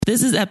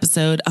This is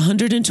episode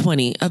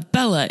 120 of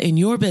Bella in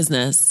Your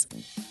Business.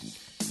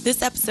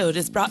 This episode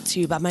is brought to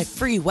you by my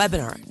free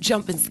webinar,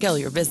 Jump and Scale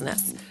Your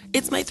Business.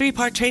 It's my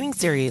 3-part training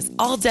series,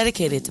 all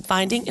dedicated to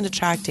finding and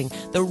attracting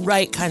the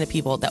right kind of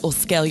people that will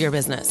scale your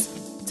business.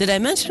 Did I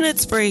mention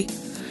it's free?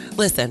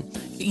 Listen,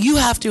 you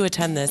have to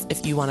attend this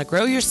if you want to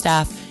grow your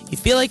staff, you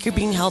feel like you're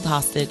being held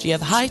hostage, you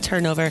have high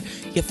turnover,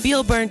 you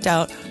feel burnt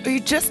out, or you're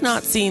just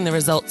not seeing the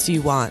results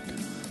you want.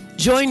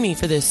 Join me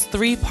for this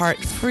 3-part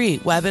free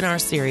webinar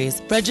series.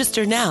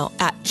 Register now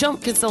at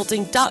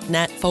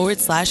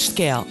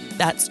jumpconsulting.net/scale.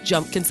 That's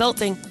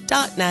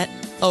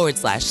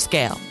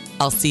jumpconsulting.net/scale.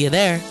 I'll see you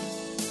there.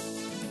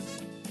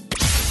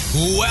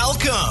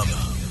 Welcome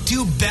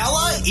to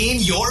Bella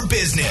in Your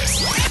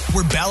Business,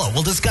 where Bella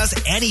will discuss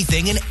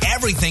anything and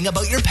everything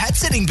about your pet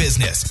sitting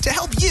business to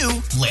help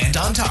you land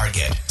on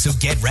target. So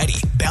get ready.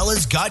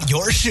 Bella's got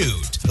your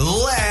shoot.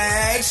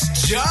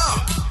 Let's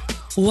jump.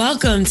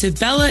 Welcome to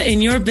Bella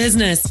in Your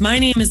Business. My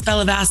name is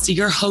Bella Vasta,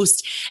 your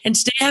host, and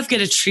today I've got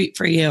a treat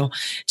for you.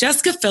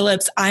 Jessica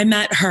Phillips, I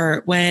met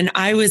her when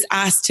I was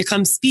asked to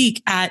come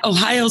speak at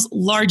Ohio's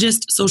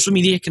largest social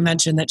media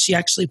convention that she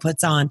actually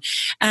puts on.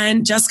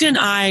 And Jessica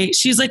and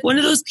she's like one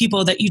of those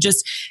people that you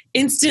just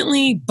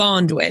instantly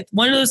bond with,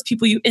 one of those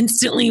people you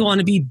instantly want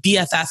to be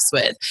BFFs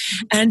with.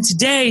 And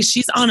today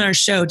she's on our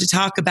show to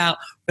talk about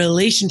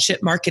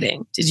relationship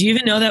marketing. Did you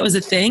even know that was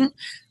a thing?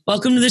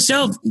 Welcome to the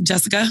show,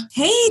 Jessica.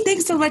 Hey,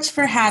 thanks so much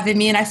for having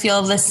me. And I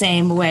feel the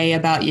same way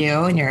about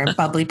you and your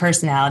bubbly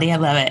personality. I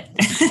love it.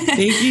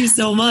 Thank you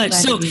so much.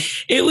 So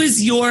it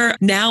was your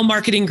Now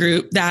Marketing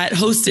Group that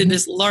hosted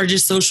this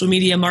largest social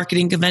media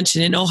marketing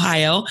convention in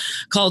Ohio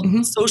called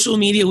Social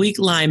Media Week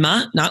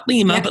Lima, not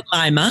Lima, but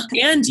Lima.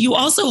 And you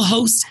also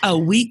host a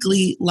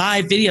weekly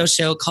live video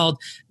show called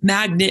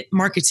Magnet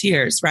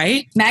Marketeers,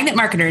 right? Magnet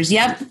Marketers.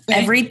 Yep. Okay.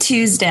 Every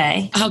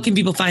Tuesday. How can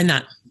people find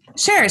that?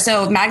 Sure.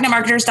 So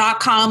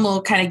magnetmarketers.com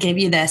will kind of give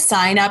you the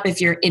sign up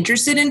if you're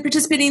interested in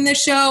participating in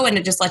this show, and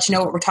it just lets you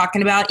know what we're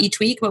talking about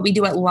each week. But we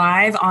do it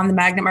live on the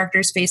Magnet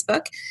Marketers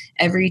Facebook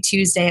every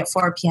Tuesday at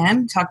 4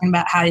 p.m. talking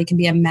about how you can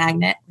be a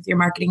magnet with your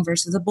marketing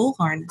versus a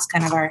bullhorn. It's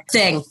kind of our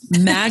thing.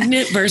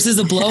 Magnet versus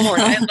a blowhorn.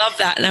 I love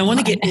that. And I want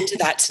to get into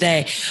that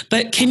today.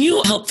 But can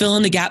you help fill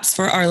in the gaps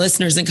for our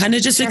listeners and kind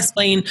of just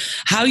explain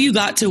how you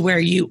got to where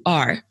you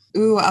are?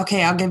 Ooh,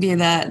 okay. I'll give you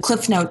the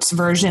Cliff Notes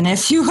version,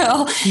 if you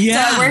will.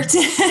 Yeah. So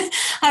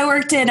I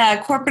worked in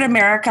corporate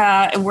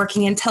America,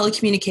 working in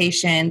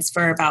telecommunications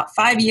for about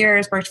 5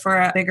 years, worked for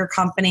a bigger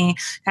company,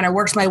 kind of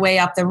worked my way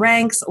up the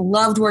ranks,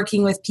 loved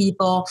working with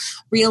people,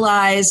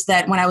 realized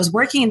that when I was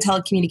working in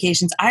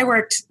telecommunications, I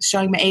worked,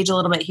 showing my age a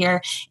little bit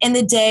here, in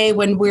the day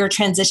when we were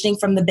transitioning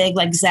from the big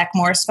like Zach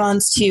Morris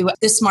phones to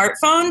the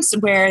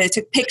smartphones where they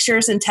took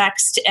pictures and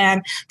text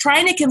and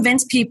trying to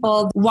convince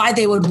people why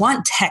they would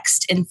want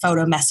text and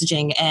photo messaging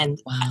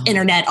and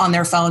internet on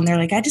their phone. They're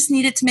like, I just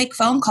needed to make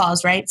phone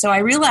calls, right? So I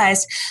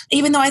realized,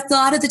 even though I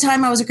thought at the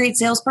time I was a great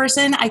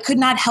salesperson, I could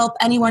not help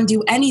anyone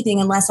do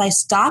anything unless I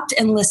stopped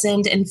and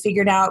listened and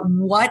figured out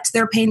what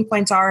their pain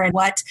points are and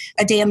what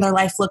a day in their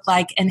life looked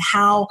like and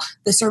how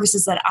the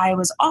services that I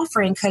was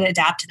offering could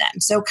adapt to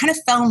them. So kind of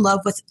fell in love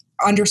with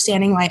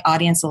understanding my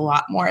audience a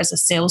lot more as a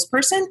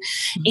salesperson.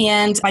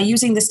 And by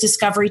using this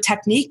discovery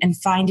technique and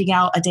finding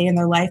out a day in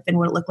their life and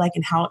what it looked like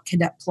and how it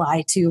could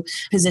apply to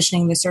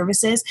positioning the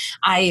services,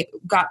 I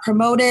got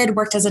promoted,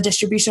 worked as a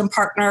distribution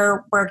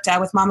partner, worked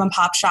with mom and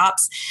pop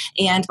shops,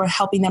 and we're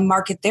helping them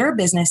market their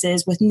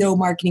businesses with no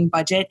marketing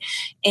budget,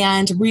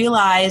 and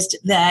realized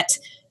that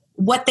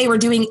what they were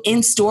doing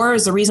in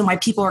stores, the reason why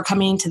people are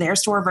coming into their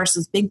store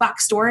versus big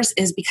box stores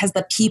is because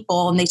the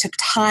people, and they took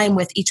time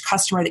with each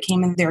customer that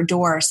came in their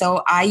door.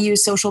 So I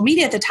used social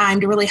media at the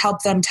time to really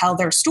help them tell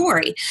their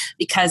story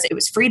because it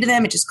was free to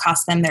them. It just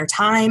cost them their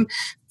time.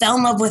 Fell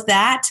in love with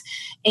that,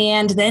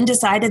 and then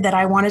decided that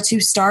I wanted to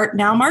start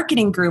Now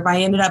Marketing Group.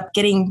 I ended up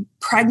getting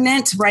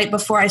pregnant right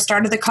before I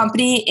started the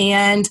company,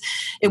 and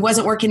it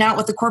wasn't working out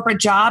with the corporate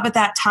job at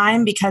that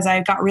time because I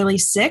got really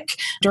sick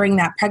during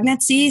that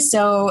pregnancy.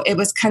 So it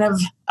was kind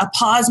of a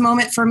pause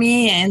moment for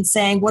me and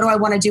saying, what do I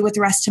want to do with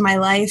the rest of my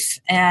life?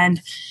 And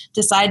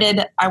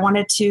decided I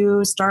wanted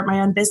to start my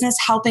own business,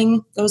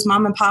 helping those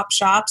mom and pop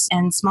shops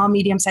and small,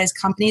 medium-sized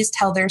companies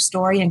tell their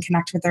story and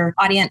connect with their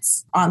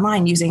audience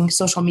online using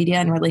social media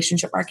and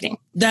relationship marketing.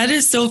 That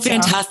is so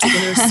fantastic.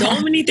 And there's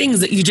so many things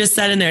that you just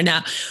said in there.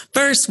 Now,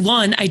 first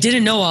one, I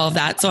didn't know all of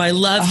that. So I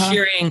love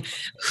hearing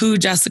who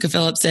Jessica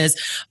Phillips is.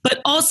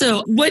 But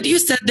also what you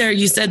said there,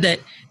 you said that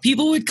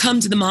people would come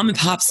to the mom and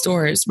pop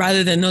stores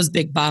rather than those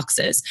big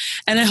boxes.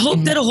 And I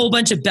hope that a whole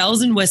bunch of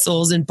bells and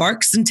whistles and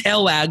barks and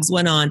tail wags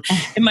went on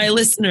in my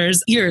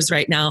listeners' ears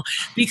right now,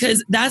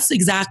 because that's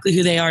exactly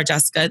who they are,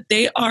 Jessica.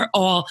 They are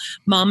all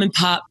mom and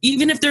pop,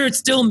 even if they're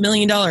still $1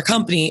 million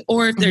company,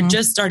 or if they're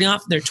just starting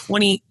off and they're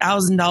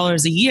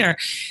 $20,000 a year,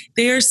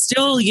 they are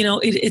still, you know,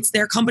 it's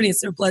their company,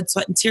 it's their blood,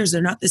 sweat, and tears.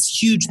 They're not this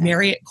huge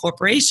Marriott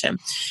corporation.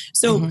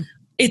 So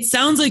it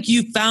sounds like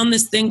you found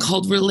this thing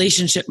called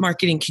relationship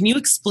marketing. Can you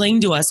explain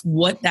to us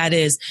what that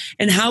is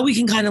and how we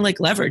can kind of like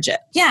leverage it?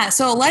 Yeah.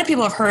 So a lot of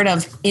people have heard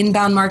of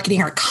inbound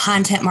marketing or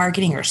content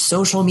marketing or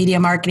social media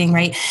marketing,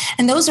 right?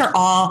 And those are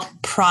all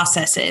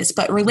processes,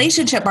 but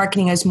relationship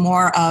marketing is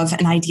more of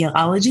an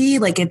ideology.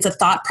 Like it's a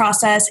thought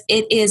process.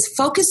 It is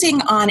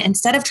focusing on,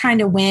 instead of trying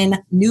to win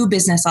new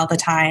business all the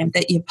time,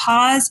 that you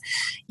pause,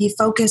 you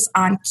focus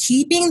on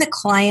keeping the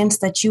clients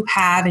that you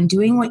have and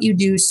doing what you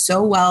do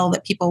so well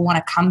that people want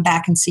to come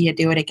back and see you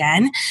do it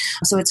again.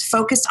 So it's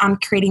focused on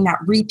creating that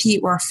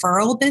repeat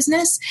referral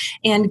business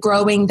and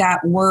growing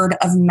that word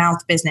of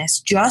mouth business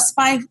just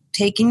by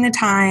taking the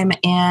time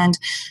and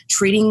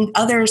treating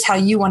others how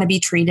you want to be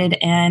treated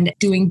and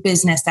doing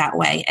business that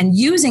way, and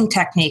using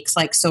techniques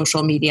like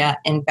social media,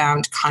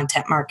 inbound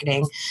content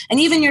marketing, and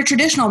even your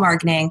traditional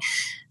marketing,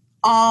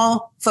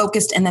 all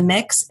focused in the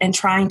mix and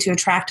trying to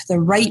attract the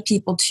right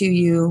people to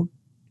you,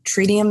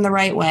 treating them the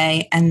right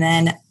way, and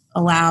then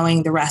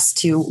allowing the rest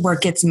to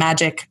work its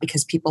magic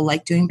because people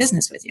like doing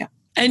business with you.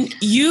 And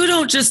you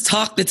don't just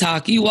talk the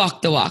talk, you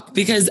walk the walk,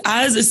 because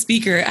as a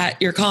speaker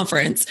at your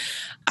conference,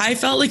 I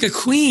felt like a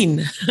queen.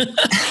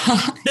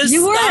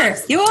 You are.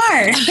 But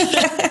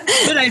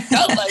I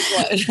felt like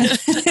one.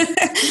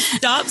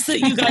 Stops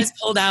that you guys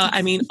pulled out.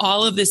 I mean,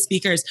 all of the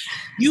speakers,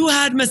 you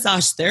had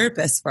massage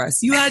therapists for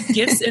us. You had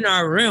gifts in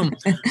our room.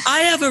 I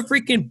have a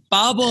freaking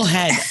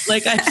bobblehead.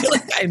 Like, I feel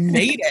like I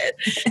made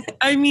it.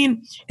 I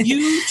mean,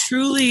 you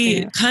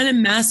truly kind of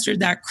mastered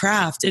that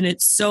craft. And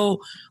it's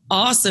so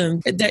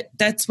awesome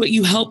that's what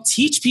you help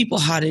teach people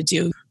how to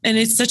do. And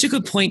it's such a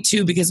good point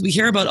too, because we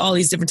hear about all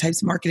these different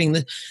types of marketing,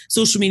 the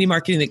social media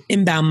marketing, the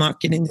inbound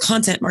marketing, the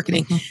content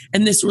marketing,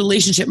 and this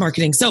relationship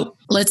marketing. So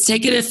let's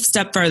take it a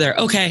step further.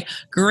 Okay,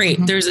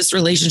 great. There's this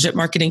relationship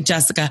marketing.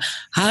 Jessica,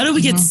 how do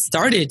we get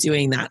started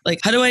doing that? Like,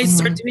 how do I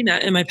start doing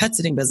that in my pet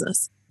sitting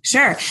business?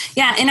 Sure.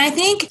 Yeah. And I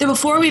think that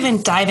before we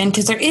even dive in,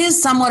 because there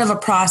is somewhat of a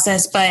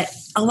process, but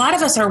a lot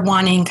of us are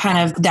wanting kind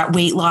of that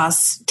weight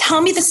loss. Tell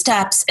me the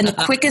steps and the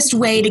quickest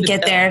way to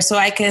get there so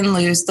I can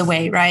lose the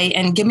weight, right?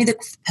 And give me the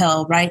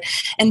pill, right?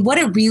 And what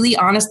it really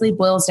honestly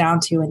boils down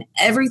to in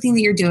everything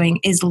that you're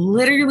doing is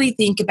literally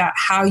think about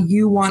how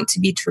you want to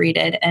be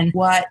treated and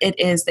what it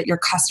is that your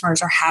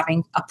customers are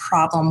having a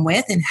problem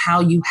with and how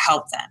you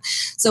help them.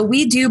 So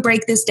we do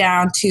break this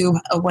down to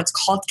what's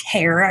called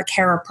CARE, a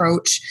CARE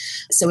approach.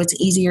 So it's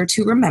easier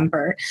to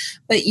remember.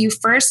 But you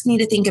first need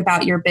to think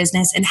about your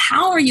business and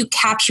how are you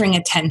capturing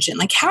attention?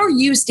 Like, how are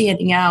you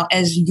standing out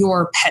as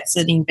your pet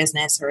sitting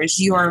business or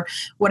as your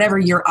whatever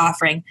you're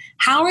offering?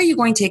 How are you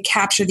going to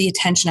capture the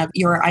attention of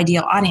your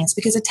ideal audience?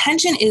 Because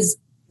attention is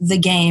the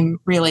game,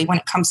 really, when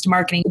it comes to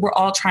marketing. We're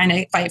all trying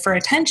to fight for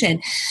attention.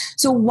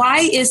 So why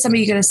is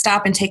somebody going to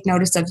stop and take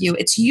notice of you?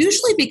 It's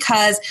usually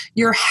because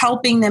you're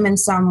helping them in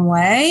some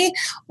way,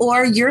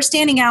 or you're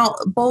standing out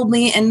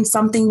boldly in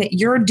something that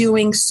you're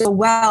doing so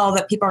well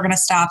that people are going to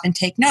stop and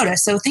take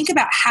notice. So think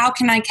about, how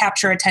can I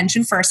capture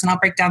attention first? And I'll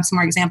break down some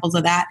more examples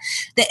of that.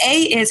 The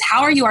A is,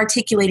 how are you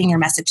articulating your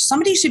message?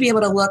 Somebody should be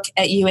able to look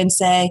at you and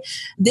say,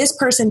 this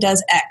person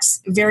does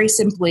X. Very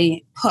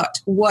simply put,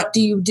 what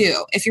do you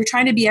do? If you're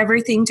trying to be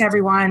everything to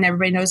everyone,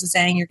 everybody knows the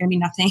saying, you're going to be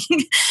nothing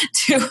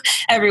to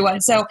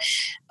everyone. So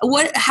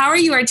how are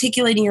you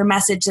articulating your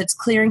message that's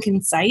clear and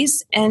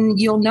concise? And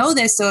you'll know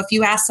this. So if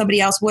you ask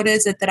somebody else, what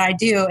is it that I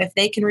do? If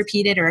they can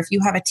repeat it, or if you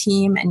have a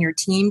team and your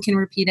team can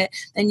repeat it,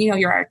 then you know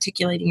you're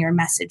articulating your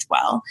message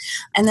well.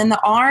 And then the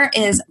R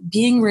is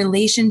being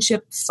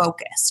relationship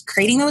focused,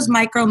 creating those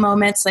micro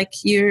moments like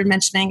you're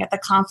mentioning at the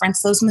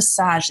conference, those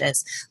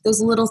massages, those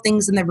little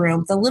things in the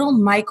room, the little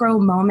micro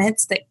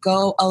moments that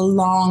go a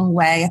long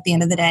way at the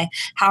end of the day.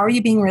 How are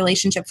you being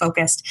relationship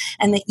focused?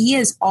 And the E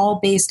is all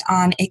based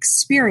on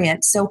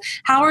experience. So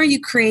how are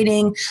you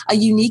creating a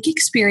unique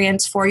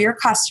experience for your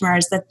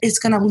customers that is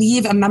going to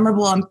leave a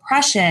memorable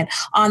impression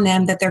on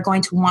them that they're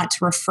going to want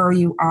to refer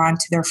you on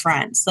to their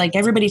friends? Like,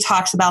 everybody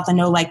talks about the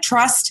know, like,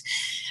 trust,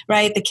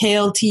 right? The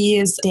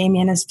KLTs,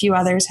 Damien, as a few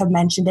others have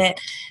mentioned it.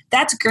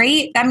 That's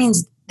great. That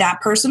means that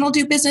person will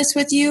do business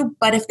with you.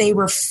 But if they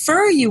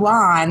refer you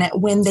on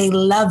when they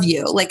love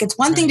you, like, it's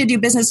one thing to do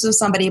business with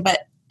somebody,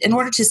 but in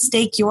order to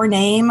stake your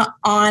name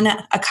on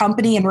a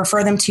company and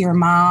refer them to your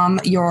mom,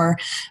 your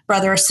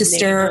brother or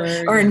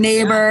sister or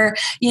neighbor,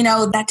 you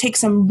know, that takes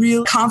some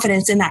real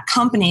confidence in that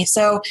company.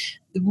 So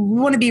we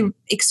want to be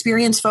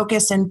experience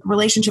focused and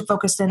relationship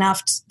focused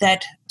enough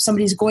that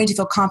somebody's going to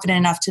feel confident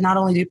enough to not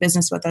only do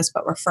business with us,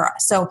 but refer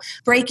us. So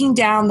breaking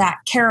down that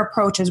CARE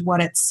approach is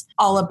what it's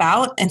all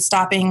about, and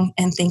stopping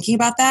and thinking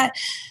about that.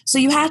 So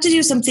you have to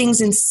do some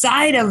things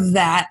inside of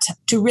that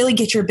to really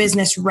get your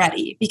business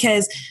ready,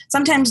 because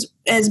sometimes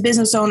as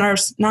business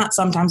owners, not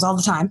sometimes, all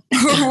the time,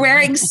 we're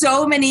wearing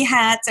so many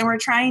hats and we're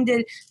trying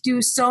to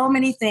do so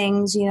many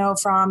things, you know,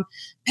 from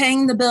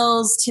paying the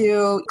bills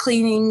to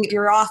cleaning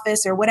your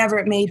office or whatever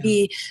it may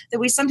be, that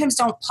we sometimes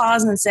don't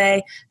pause and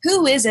say,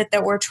 who is it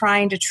that we're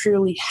trying to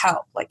truly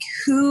help? Like,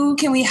 who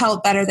can we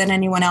help better than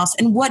anyone else?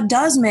 And what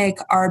does make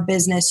our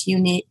business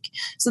unique?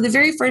 So the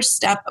very first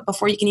step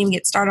before you can even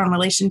get started on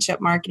relationship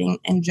marketing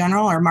in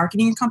general or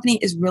marketing your company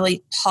is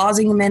really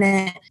pausing a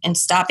minute and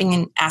stopping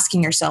and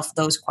asking yourself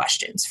those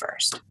questions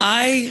first.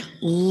 I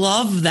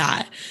love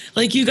that.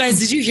 Like, you guys,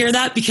 did you hear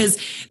that? Because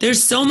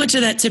there's so much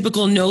of that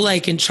typical know,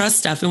 like, and trust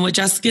stuff. And what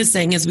Jessica's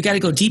saying is we got to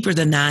go deeper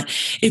than that.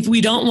 If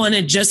we don't want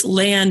to just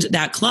land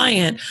that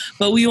client,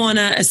 but we want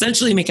to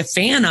essentially make a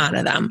fan out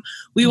of them.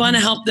 We want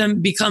to help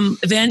them become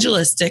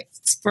evangelistic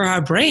for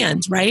our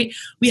brand, right?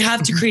 We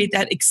have to create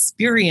that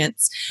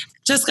experience.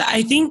 Jessica,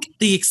 I think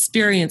the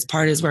experience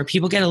part is where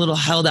people get a little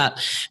held up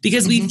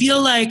because we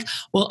feel like,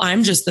 well,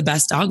 I'm just the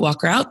best dog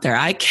walker out there.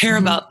 I care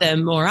about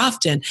them more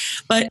often.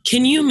 But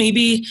can you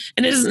maybe,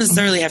 and it doesn't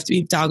necessarily have to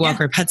be dog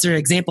walker, pets are an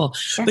example,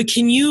 but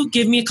can you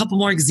give me a couple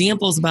more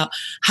examples about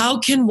how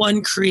can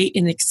one create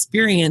an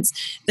experience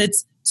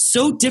that's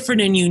so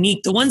different and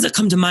unique? The ones that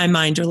come to my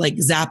mind are like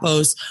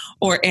Zappos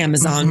or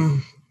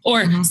Amazon.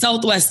 Or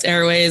Southwest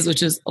Airways,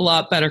 which is a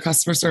lot better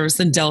customer service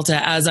than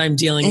Delta, as I'm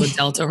dealing with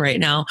Delta right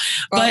now.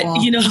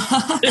 But, you know,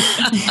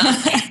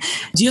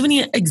 do you have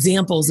any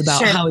examples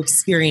about how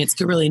experience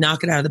could really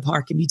knock it out of the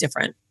park and be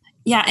different?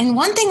 Yeah. And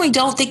one thing we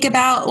don't think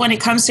about when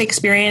it comes to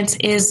experience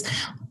is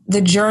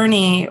the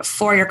journey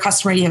for your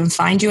customer to even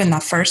find you in the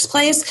first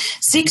place.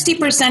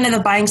 60% of the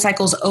buying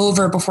cycle is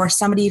over before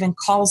somebody even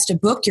calls to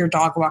book your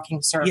dog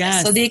walking service.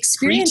 Yes. So the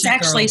experience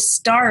actually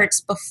starts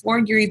before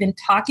you're even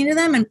talking to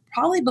them and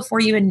probably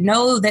before you even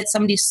know that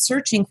somebody's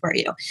searching for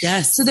you.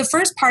 Yes. So the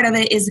first part of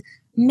it is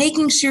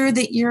making sure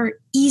that you're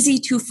easy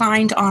to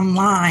find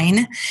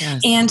online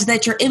and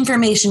that your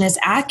information is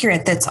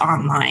accurate that's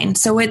online.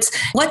 So it's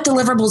what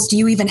deliverables do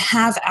you even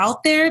have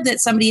out there that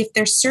somebody, if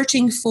they're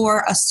searching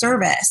for a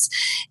service,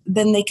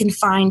 then they can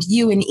find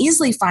you and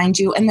easily find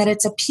you, and that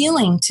it's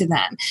appealing to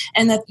them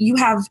and that you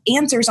have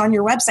answers on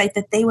your website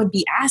that they would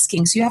be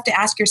asking. So you have to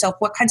ask yourself,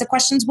 what kinds of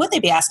questions would they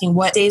be asking?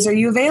 What days are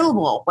you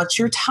available? What's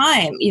your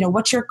time? You know,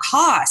 what's your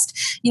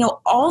cost? You know,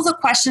 all the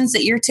questions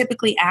that you're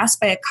typically asked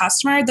by a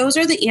customer, those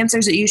are the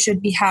answers that you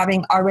should be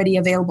having already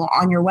available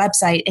on your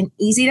website and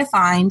easy to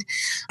find.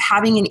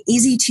 Having an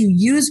easy to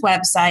use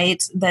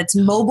website that's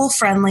mobile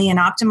friendly and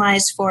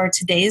optimized for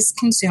today's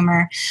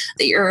consumer,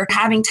 that you're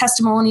having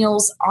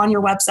testimonials on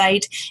your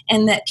website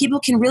and that people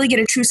can really get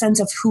a true sense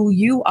of who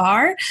you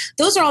are.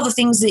 Those are all the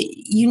things that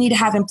you need to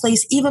have in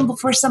place even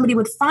before somebody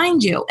would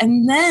find you.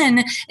 And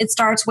then it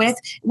starts with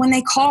when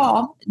they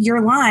call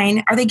your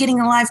line, are they getting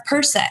a live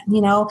person?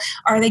 You know,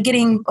 are they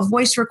getting a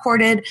voice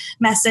recorded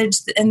message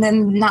and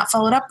then not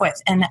followed up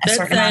with in a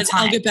certain amount of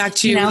time? I'll get back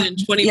to you within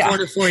 24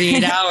 to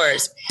 48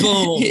 hours.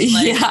 Boom.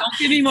 Like, don't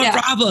give me more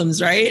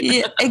problems,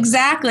 right?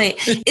 Exactly.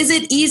 Is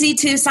it easy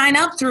to sign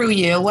up through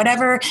you?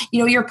 Whatever, you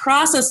know, your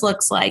process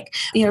looks like.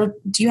 You know,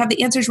 do you have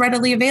the answers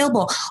readily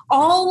available?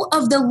 All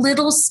of the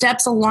little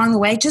steps along the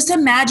way. Just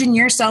imagine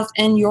yourself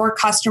in your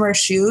customer's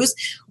shoes.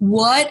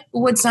 What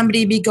would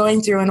somebody be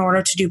going through in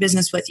order to do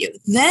business with you?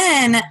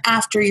 Then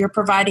after you're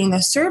providing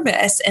the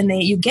service and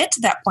you get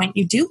to that point,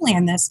 you do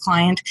land this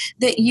client,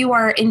 that you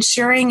are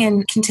ensuring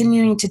and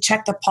continuing to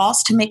check the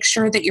pulse to make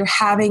sure that you're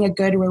having a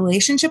good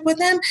relationship with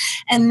them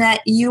and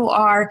that you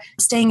are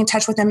staying in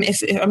touch with them.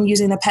 If I'm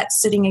using the pet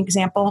sitting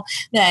example,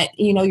 that,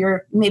 you know,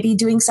 you're maybe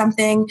doing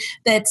something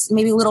that's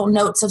maybe little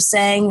notes of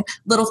saying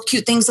little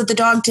cute things that the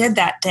dog did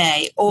that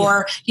day,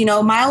 or, you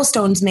know,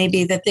 milestones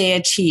maybe that they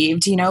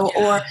achieved, you know,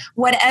 or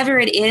whatever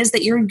it is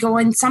that you're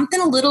going something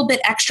a little bit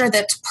extra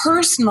that's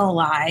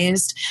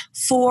personalized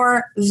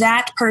for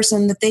that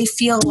person that they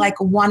feel like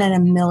one in a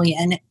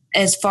million.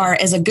 As far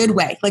as a good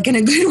way, like in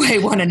a good way,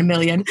 one in a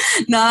million,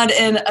 not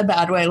in a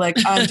bad way, like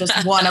I'm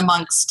just one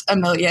amongst a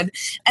million.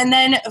 And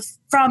then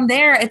from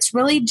there, it's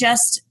really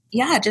just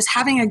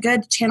having a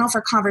good channel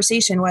for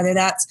conversation, whether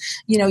that's,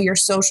 you know, your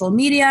social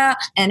media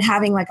and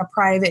having like a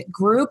private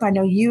group. I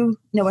know you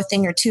know a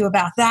thing or two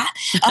about that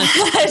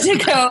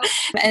to go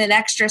an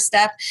extra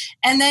step.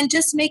 And then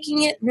just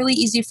making it really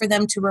easy for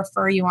them to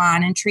refer you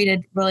on and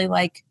treated really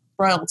like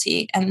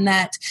royalty, and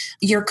that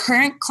your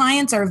current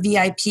clients are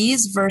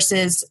VIPs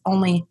versus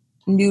only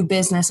new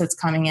business that's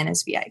coming in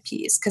as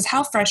VIPs. Because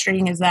how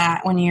frustrating is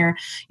that when you're,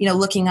 you know,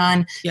 looking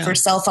on for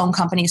cell phone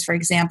companies, for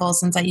example,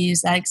 since I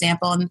use that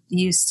example, and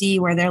you see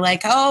where they're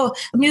like, oh,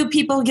 new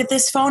people get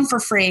this phone for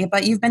free,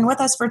 but you've been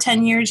with us for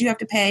 10 years, you have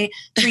to pay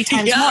 3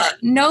 times more.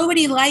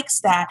 Nobody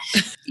likes that.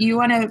 You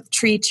want to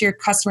treat your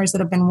customers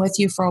that have been with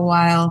you for a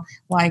while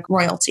like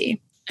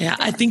royalty. Yeah,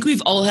 I think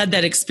we've all had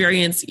that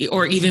experience,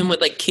 or even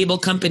with like cable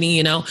company,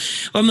 you know,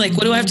 where I'm like,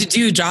 what do I have to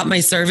do? Drop my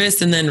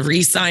service and then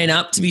re-sign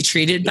up to be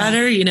treated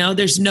better? You know,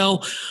 there's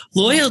no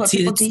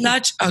loyalty. That's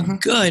such a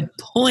good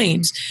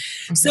point.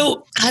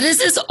 So how does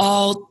this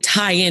all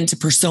tie into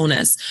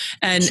personas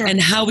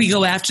and how we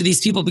go after these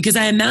people? Because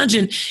I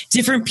imagine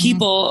different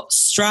people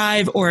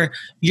strive or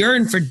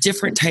yearn for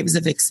different types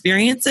of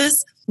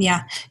experiences.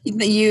 Yeah,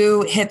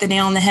 you hit the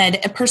nail on the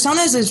head.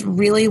 Personas is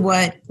really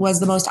what was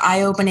the most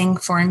eye-opening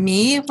for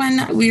me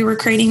when we were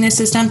creating this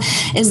system,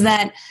 is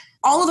that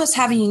all of us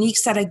have a unique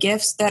set of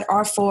gifts that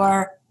are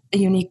for a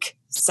unique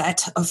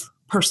set of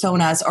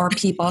personas or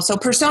people. So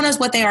personas,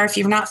 what they are, if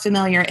you're not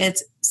familiar,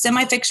 it's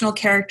semi-fictional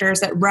characters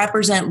that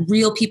represent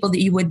real people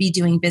that you would be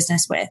doing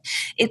business with.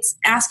 It's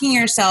asking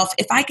yourself,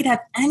 if I could have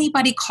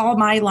anybody call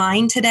my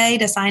line today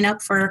to sign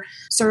up for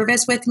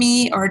service with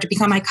me or to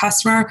become my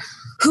customer,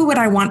 who would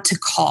I want to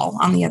call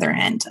on the other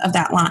end of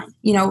that line?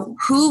 You know,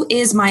 who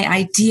is my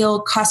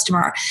ideal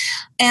customer?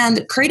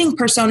 And creating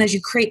personas, you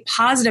create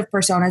positive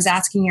personas,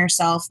 asking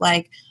yourself,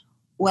 like,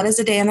 what does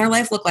a day in their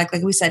life look like?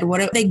 Like we said, what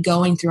are they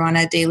going through on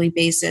a daily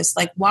basis?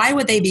 Like, why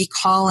would they be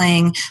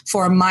calling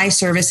for my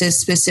services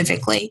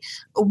specifically?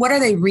 What are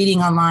they reading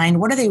online?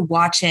 What are they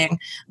watching?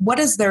 What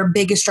is their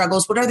biggest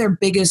struggles? What are their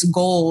biggest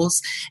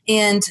goals?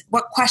 And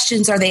what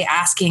questions are they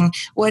asking?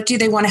 What do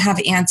they want to have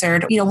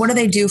answered? You know, what do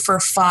they do for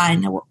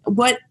fun?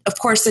 What, of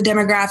course, the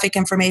demographic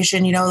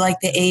information, you know,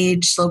 like the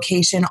age,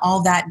 location,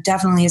 all that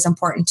definitely is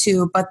important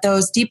too. But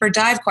those deeper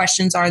dive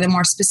questions are the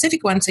more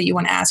specific ones that you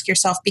want to ask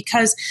yourself,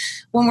 because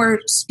when we're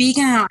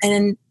speaking out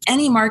in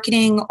any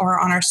marketing or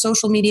on our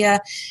social media,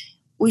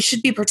 we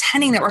should be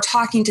pretending that we're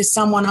talking to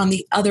someone on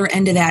the other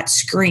end of that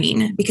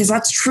screen, because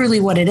that's truly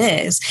what it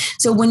is.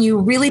 So when you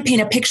really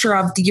paint a picture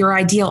of your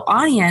ideal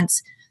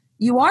audience,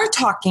 you are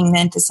talking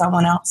then to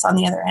someone else on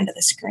the other end of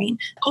the screen.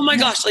 Oh my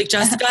gosh, like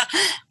Jessica,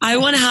 I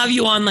want to have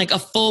you on like a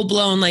full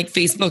blown like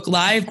Facebook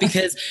Live,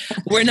 because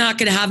we're not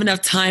going to have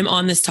enough time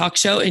on this talk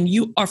show, and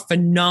you are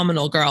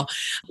phenomenal, girl.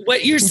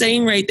 What you're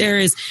saying right there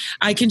is,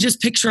 I can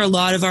just picture a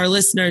lot of our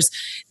listeners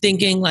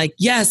thinking like,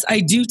 yes, I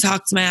do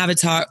talk to my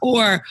avatar,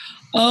 or,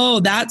 oh,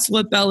 that's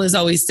what Bella's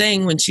always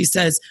saying when she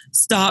says,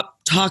 stop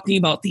talking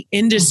about the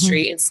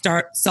industry and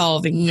start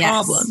solving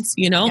problems,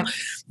 you know,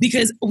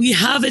 because we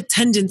have a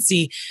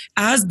tendency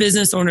as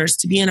business owners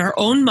to be in our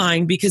own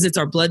mind, because it's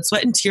our blood,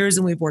 sweat, and tears.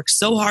 And we've worked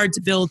so hard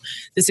to build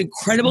this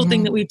incredible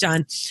thing that we've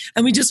done.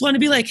 And we just want to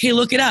be like, hey,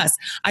 look at us.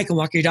 I can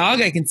walk your dog.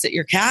 I can sit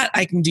your cat.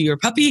 I can do your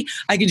puppy.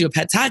 I can do a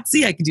pet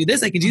taxi. I can do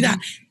this. I can do that.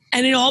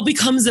 And it all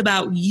becomes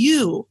about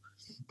you.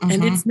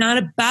 And it's not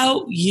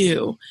about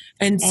you.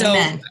 And so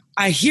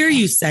I hear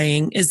you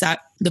saying is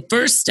that the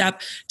first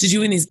step to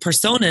doing these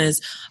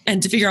personas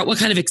and to figure out what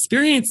kind of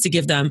experience to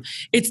give them,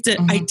 it's to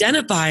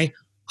identify,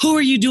 who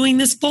are you doing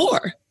this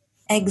for?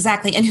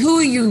 Exactly. And who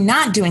are you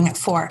not doing it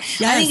for?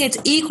 Yes. I think it's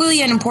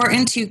equally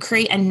important to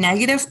create a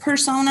negative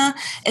persona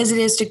as it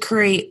is to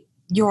create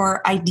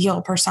your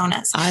ideal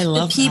personas. I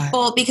love the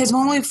people, that. Because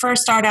when we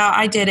first started out,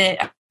 I did it.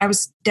 I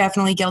was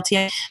definitely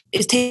guilty.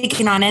 Is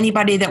taking on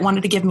anybody that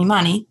wanted to give me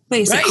money,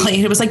 basically. Right.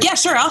 It was like, yeah,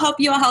 sure, I'll help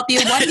you.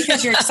 One,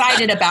 because you're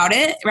excited about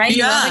it, right? Yeah,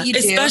 you love what you do.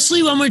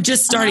 Especially when we're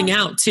just starting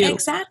out too.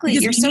 Exactly.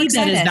 Because you're so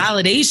excited. That is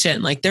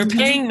validation. Like, they're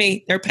paying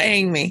me. They're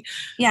paying me.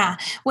 Yeah.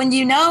 When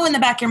you know in the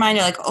back of your mind,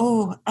 you're like,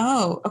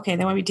 oh, okay,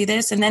 then when we do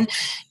this, and then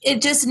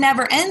it just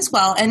never ends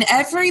well. And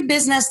every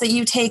business that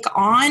you take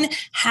on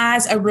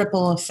has a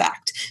ripple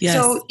effect. Yes.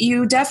 So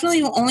you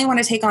definitely only want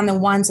to take on the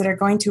ones that are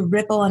going to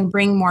ripple and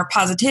bring more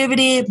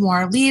positivity,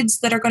 more leads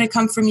that are going to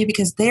come from you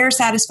because they're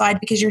satisfied,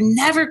 because you're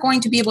never going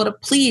to be able to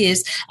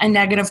please a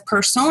negative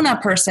persona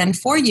person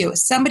for you.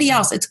 Somebody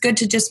else. It's good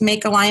to just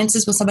make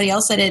alliances with somebody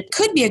else that it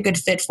could be a good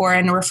fit for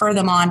and refer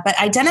them on. But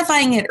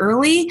identifying it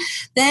early,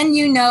 then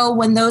you know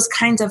when those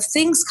kinds of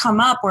things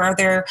come up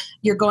where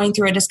you're going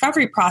through a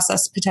discovery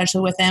process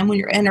potentially with them, when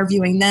you're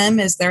interviewing them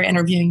as they're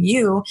interviewing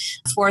you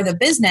for the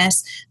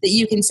business, that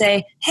you can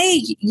say,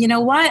 hey, you know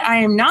what? I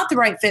am not the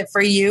right fit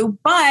for you,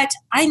 but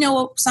I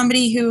know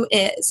somebody who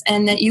is,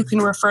 and that you can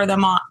refer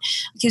them on,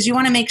 because you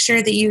want to make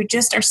sure that you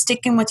just are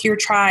sticking with your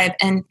tribe.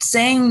 And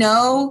saying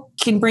no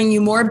can bring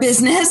you more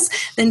business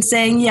than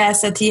saying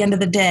yes at the end of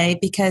the day,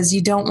 because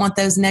you don't want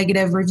those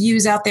negative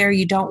reviews out there.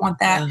 You don't want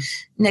that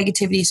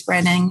negativity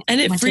spreading.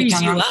 And it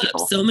frees you up.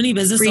 People. So many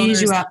business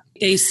owners,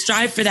 they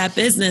strive for that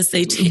business.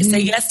 They say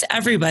yes to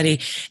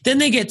everybody. Then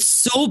they get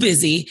so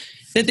busy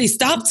that they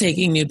stop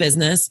taking new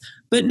business,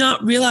 but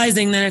not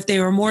realizing that if they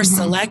were more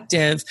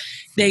selective,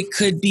 they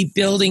could be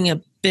building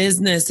a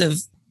business of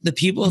the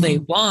people they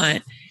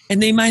want.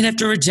 And they might have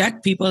to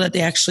reject people that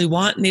they actually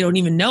want, and they don't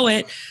even know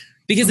it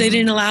because they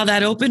didn't allow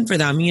that open for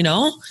them. You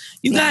know,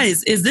 you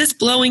guys, is this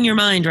blowing your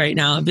mind right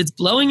now? If it's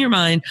blowing your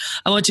mind,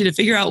 I want you to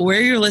figure out where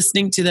you're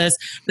listening to this.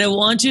 And I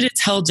want you to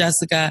tell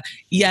Jessica,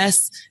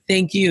 yes,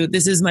 thank you.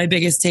 This is my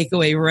biggest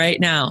takeaway right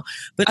now.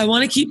 But I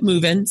want to keep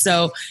moving.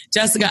 So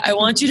Jessica, I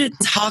want you to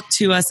talk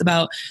to us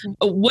about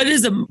what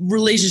does a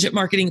relationship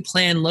marketing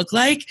plan look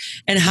like?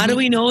 And how do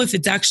we know if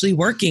it's actually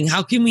working?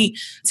 How can we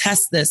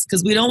test this?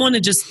 Because we don't want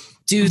to just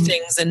do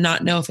things and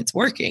not know if it's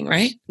working,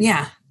 right?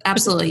 Yeah.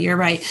 Absolutely. You're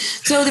right.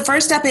 So the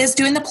first step is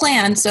doing the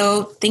plan.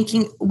 So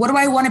thinking, what do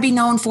I want to be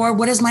known for?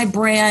 What is my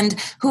brand?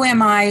 Who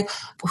am I?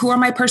 Who are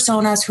my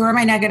personas? Who are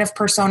my negative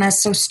personas?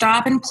 So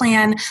stop and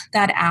plan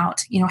that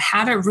out.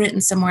 Have it written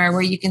somewhere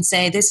where you can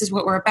say, this is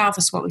what we're about.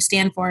 This is what we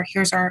stand for.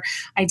 Here's our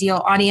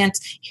ideal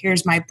audience.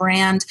 Here's my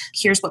brand.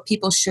 Here's what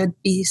people should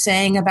be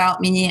saying about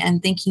me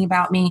and thinking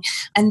about me.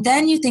 And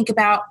then you think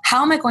about,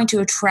 how am I going to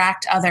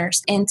attract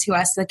others into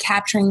us? The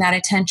capturing that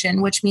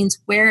attention, which means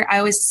where I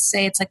always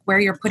say it's like where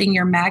you're putting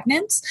your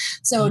magnets.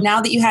 So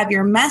now that you have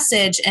your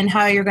message and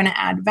how you're going to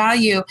add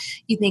value,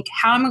 you think,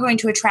 how am I going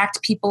to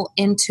attract people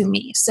into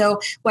me? So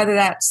whether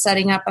that's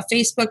setting up a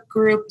Facebook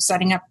group,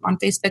 setting up on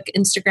Facebook,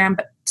 Instagram,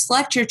 but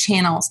select your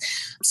channels,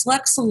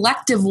 select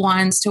selective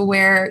ones to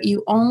where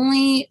you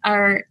only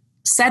are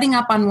setting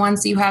up on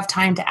ones that you have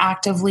time to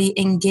actively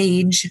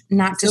engage,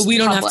 not just So we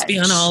don't publish. have to be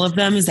on all of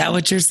them. Is that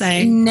what you're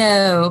saying?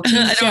 No,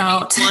 I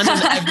don't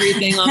want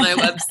everything on my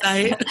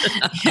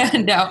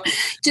website. No,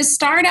 just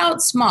start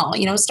out small.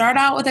 Start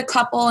out with a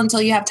couple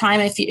until you have time.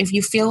 If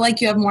you feel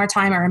like you have more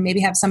time, or maybe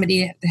have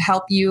somebody to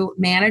help you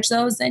manage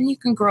those, then you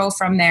can grow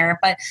from there.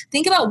 But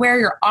think about where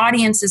your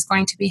audience is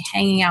going to be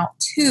hanging out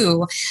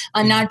too,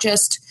 not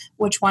just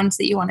which ones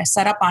that you want to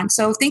set up on.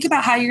 So think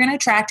about how you're going to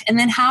attract, and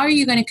then how are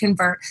you going to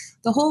convert.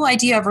 The whole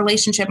idea of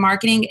relationship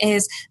marketing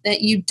is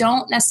that you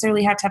don't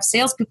necessarily have to have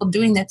salespeople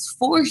doing this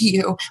for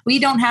you. We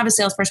don't have a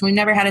salesperson. We've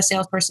never had a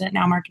salesperson at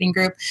Now Marketing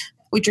Group.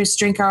 We just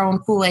drink our own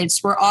Kool-Aid.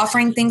 So we're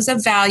offering things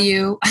of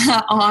value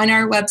on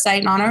our website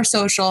and on our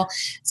social.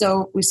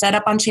 So we set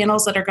up on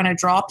channels that are going to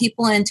draw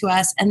people into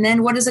us. And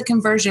then what does a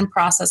conversion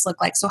process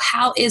look like? So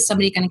how is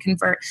somebody going to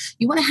convert?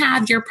 You want to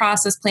have your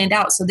process planned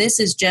out. So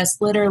this is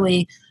just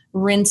literally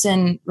rinse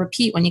and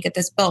repeat when you get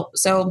this built.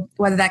 So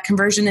whether that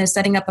conversion is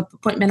setting up an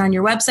appointment on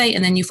your website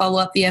and then you follow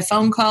up via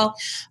phone call,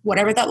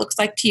 whatever that looks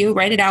like to you,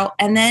 write it out.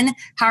 And then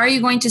how are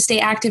you going to stay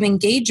active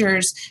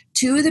engagers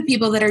to the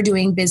people that are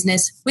doing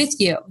business with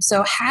you?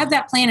 So have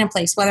that plan in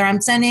place, whether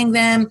I'm sending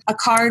them a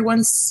card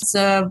once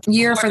a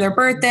year for their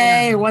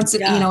birthday or once,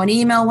 an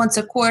email once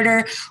a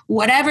quarter,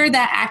 whatever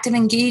that active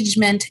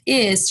engagement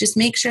is, just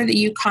make sure that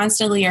you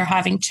constantly are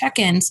having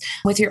check-ins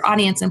with your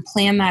audience and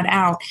plan that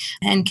out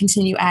and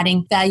continue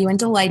adding value and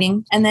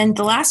delighting. And then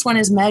the last one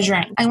is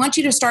measuring. I want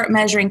you to start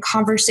measuring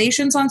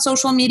conversations on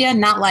social media,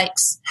 not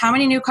likes. How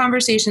many new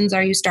conversations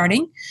are you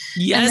starting?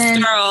 Yes,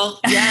 girl.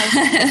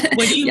 Yes.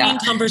 What do you mean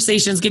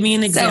conversations? Give me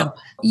an example.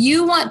 So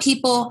you want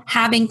people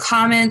having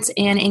comments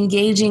and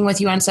engaging with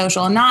you on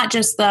social, not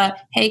just the,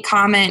 hey,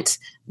 comment,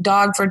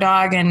 dog for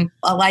dog and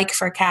a like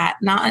for cat,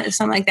 not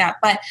something like that,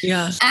 but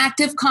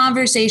active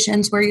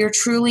conversations where you're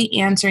truly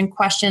answering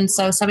questions.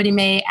 So somebody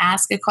may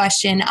ask a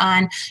question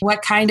on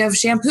what kind of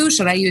shampoo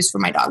should I use for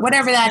my dog,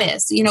 whatever that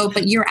is,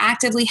 but you're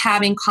actively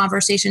having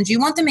conversations. You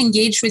want them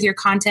engaged with your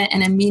content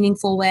in a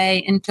meaningful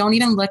way, and don't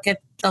even look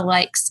at the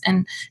likes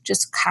and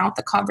just count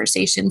the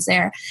conversations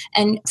there.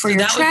 And for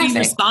your traffic, would be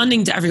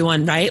responding to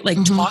everyone, right?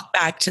 Like talk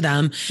back to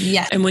them.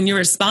 Yeah. And when you're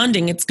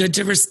responding, it's good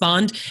to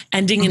respond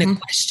ending in a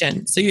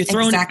question. So you're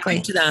throwing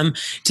it to them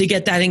to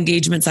get that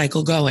engagement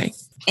cycle going.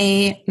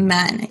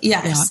 Amen.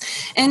 Yes.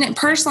 Yeah. And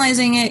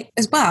personalizing it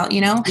as well,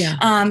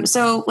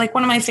 So like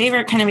one of my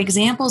favorite kind of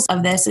examples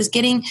of this is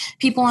getting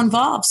people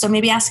involved. So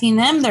maybe asking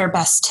them their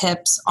best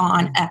tips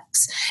on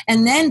X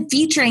and then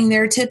featuring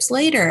their tips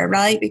later,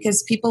 right?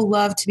 Because people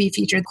love to be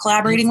featured,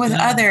 collaborating with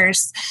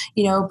others,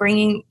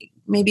 bringing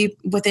maybe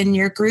within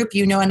your group,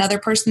 another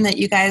person that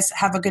you guys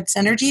have a good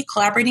synergy,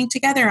 collaborating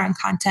together on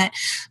content.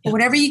 But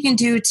whatever you can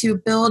do to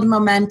build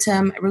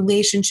momentum,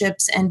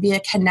 relationships, and be a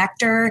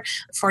connector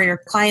for your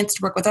clients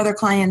to work with other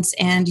clients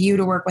and you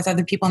to work with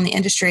other people in the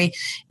industry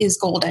is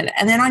golden.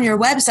 And then on your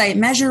website,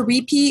 measure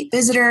repeat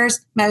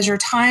visitors, measure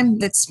time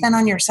that's spent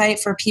on your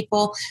site for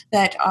people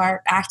that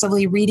are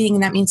actively reading,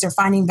 and that means they're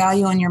finding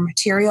value on your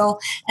material.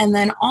 And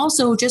then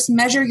also just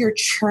measure your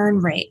churn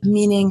rate,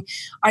 meaning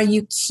are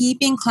you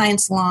keeping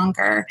clients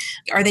longer?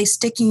 Are they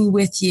sticking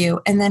with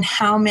you? And then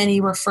how many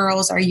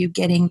referrals are you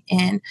getting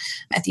in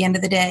at the end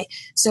of the day?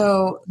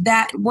 So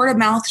that word of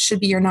mouth should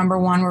be your number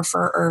one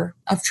referrer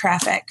of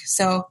traffic.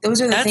 So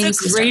those are the things.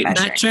 That's a great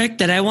metric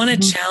that I want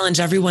to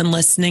challenge everyone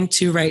listening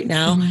to right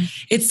now.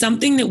 It's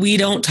something that we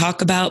don't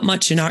talk about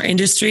much in our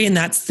industry, and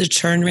that's the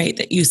churn rate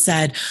that you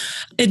said.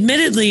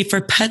 Admittedly,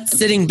 for pet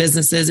sitting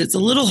businesses, it's a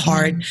little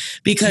hard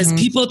because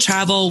people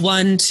travel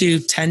 1 to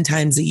 10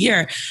 times a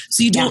year.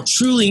 So you don't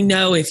truly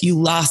know if you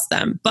lost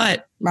them.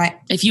 But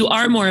if you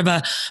are more of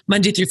a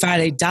Monday through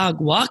Friday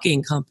dog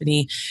walking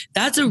company,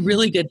 that's a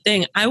really good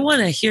thing. I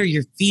want to hear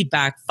your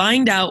feedback.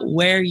 Find out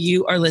where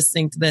you are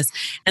listening to this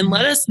and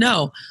let us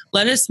know.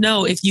 Let us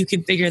know if you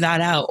can figure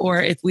that out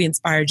or if we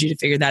inspired you to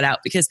figure that out,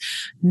 because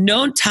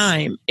no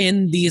time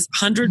in these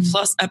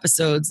 100+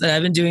 episodes that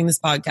I've been doing this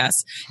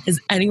podcast has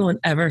anyone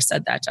ever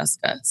said that,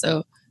 Jessica.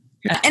 So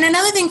And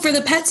another thing for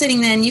the pet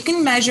sitting, then you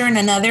can measure in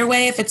another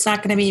way if it's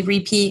not going to be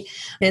repeat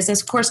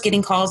business. Of course,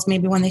 getting calls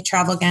maybe when they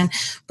travel again,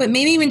 but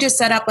maybe even just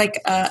set up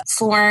like a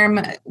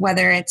form,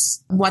 whether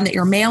it's one that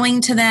you're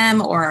mailing to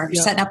them or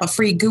setting up a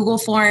free Google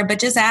form, but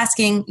just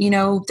asking,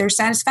 their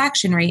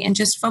satisfaction rate and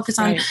just focus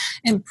on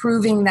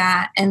improving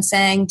that and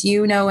saying, do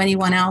you know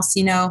anyone else,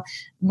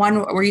 one,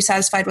 were you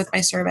satisfied with my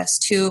service?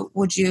 Two,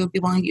 would you be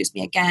willing to use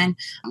me again?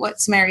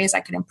 What some areas I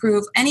could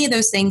improve? Any of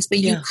those things, but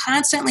you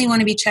constantly want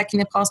to be checking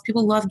the pulse.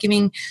 People love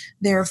giving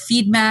their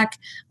feedback.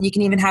 You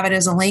can even have it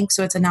as a link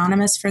so it's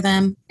anonymous for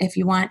them if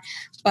you want.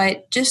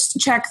 But just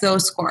check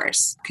those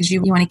scores because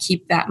you want to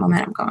keep that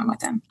momentum going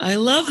with them. I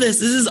love this.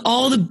 This is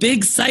all the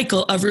big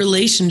cycle of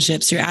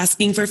relationships. You're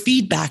asking for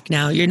feedback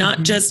now. You're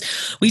not just,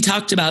 we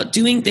talked about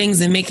doing things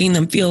and making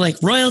them feel like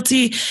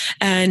royalty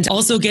and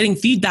also getting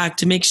feedback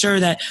to make sure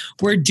that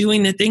we're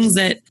doing the things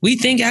that we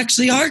think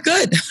actually are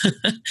good.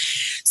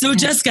 So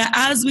Jessica,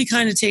 as we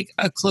kind of take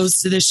a close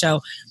to the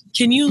show,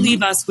 can you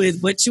leave us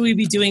with what should we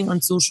be doing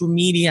on social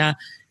media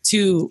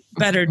to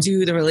better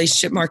do the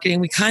relationship marketing?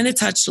 We kind of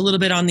touched a little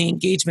bit on the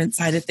engagement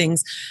side of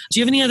things. Do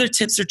you have any other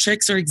tips or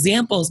tricks or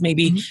examples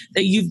maybe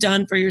that you've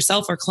done for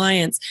yourself or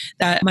clients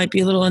that might be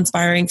a little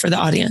inspiring for the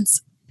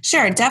audience?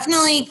 Sure.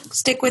 Definitely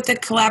stick with the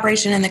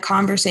collaboration and the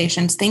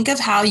conversations. Think of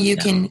how you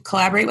can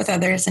collaborate with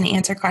others and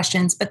answer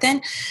questions, but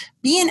then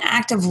be an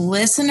active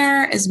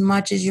listener as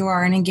much as you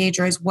are an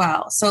engager as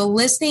well. So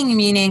listening,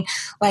 meaning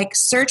like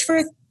search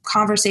for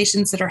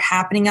conversations that are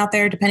happening out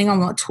there, depending on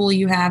what tool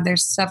you have.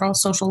 There's several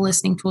social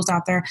listening tools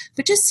out there,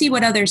 but just see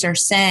what others are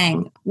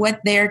saying,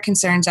 what their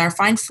concerns are.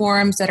 Find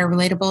forums that are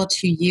relatable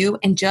to you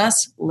and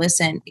just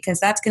listen, because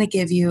that's going to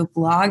give you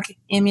blog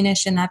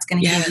ammunition. That's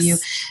going to give you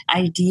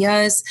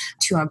ideas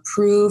to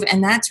improve.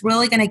 And that's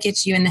really going to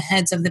get you in the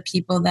heads of the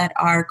people that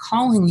are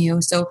calling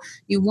you. So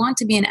you want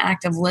to be an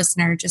active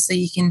listener just so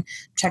you can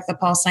check the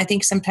pulse. And I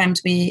think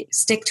sometimes we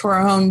stick to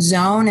our own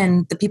zone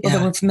and the people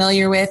that we're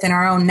familiar with in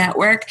our own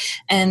network.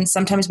 And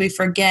sometimes we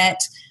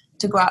forget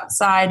to go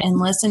outside and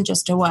listen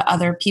just to what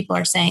other people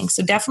are saying.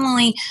 So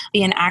definitely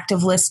be an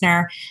active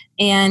listener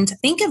and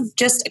think of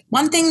just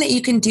one thing that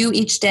you can do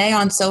each day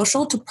on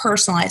social to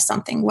personalize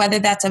something, whether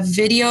that's a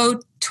video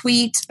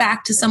tweet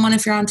back to someone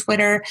if you're on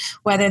Twitter,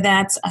 whether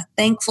that's a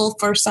thankful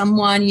for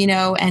someone,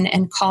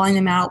 and calling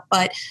them out,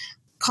 but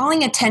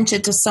calling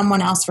attention to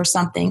someone else for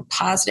something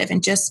positive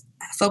and just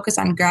focus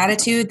on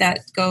gratitude, that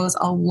goes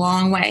a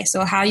long way.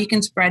 So how you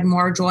can spread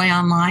more joy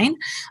online,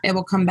 it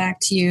will come back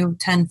to you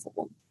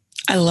tenfold.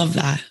 I love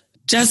that.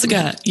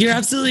 Jessica, you're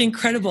absolutely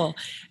incredible.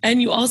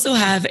 And you also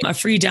have a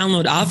free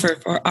download offer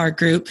for our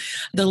group.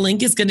 The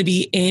link is going to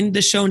be in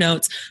the show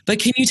notes. But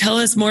can you tell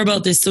us more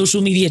about this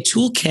social media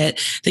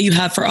toolkit that you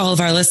have for all of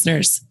our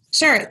listeners?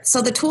 Sure.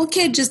 So the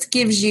toolkit just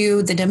gives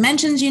you the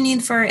dimensions you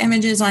need for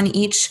images on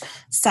each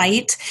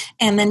site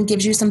and then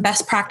gives you some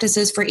best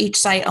practices for each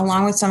site,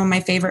 along with some of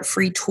my favorite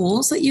free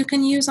tools that you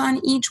can use on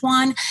each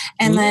one.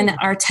 And then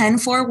our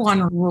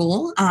 10-4-1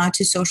 rule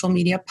to social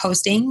media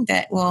posting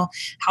that will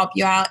help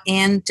you out,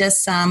 and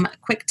just some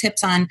quick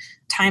tips on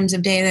times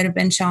of day that have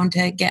been shown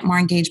to get more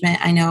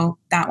engagement. I know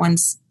that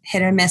one's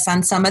hit or miss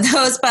on some of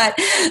those, but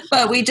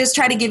we just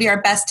try to give you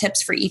our best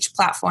tips for each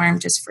platform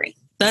just free.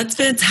 That's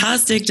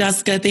fantastic,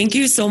 Jessica. Thank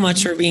you so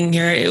much for being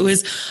here. It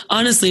was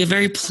honestly a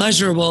very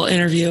pleasurable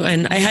interview,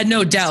 and I had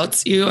no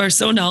doubts. You are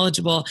so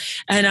knowledgeable.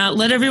 And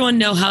let everyone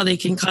know how they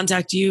can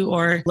contact you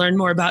or learn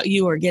more about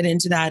you or get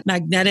into that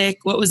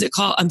magnetic, what was it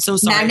called? I'm so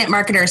sorry. Magnet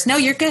marketers. No,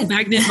 you're good.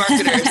 Magnet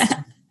marketers.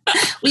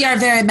 We are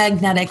very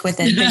magnetic with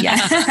it, but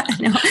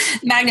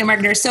magnet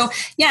marketers. So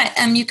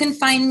you can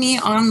find me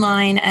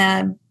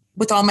online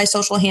with all my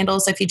social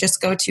handles. If you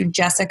just go to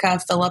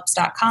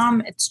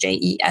jessicaphillips.com, it's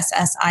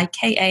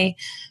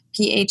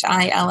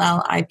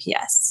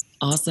JESSIKAPHILLIPS.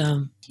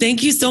 Awesome.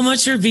 Thank you so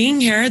much for being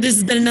here. This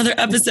has been another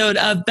episode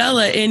of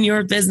Bella in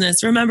Your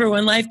Business. Remember,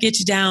 when life gets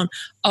you down,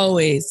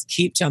 always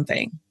keep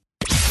jumping.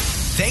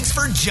 Thanks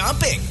for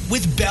jumping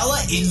with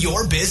Bella in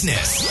Your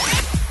Business.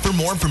 For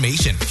more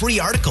information, free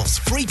articles,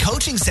 free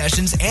coaching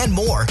sessions, and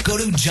more, go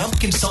to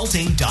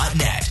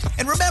jumpconsulting.net.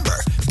 And remember,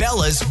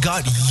 Bella's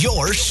got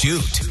your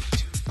shoot.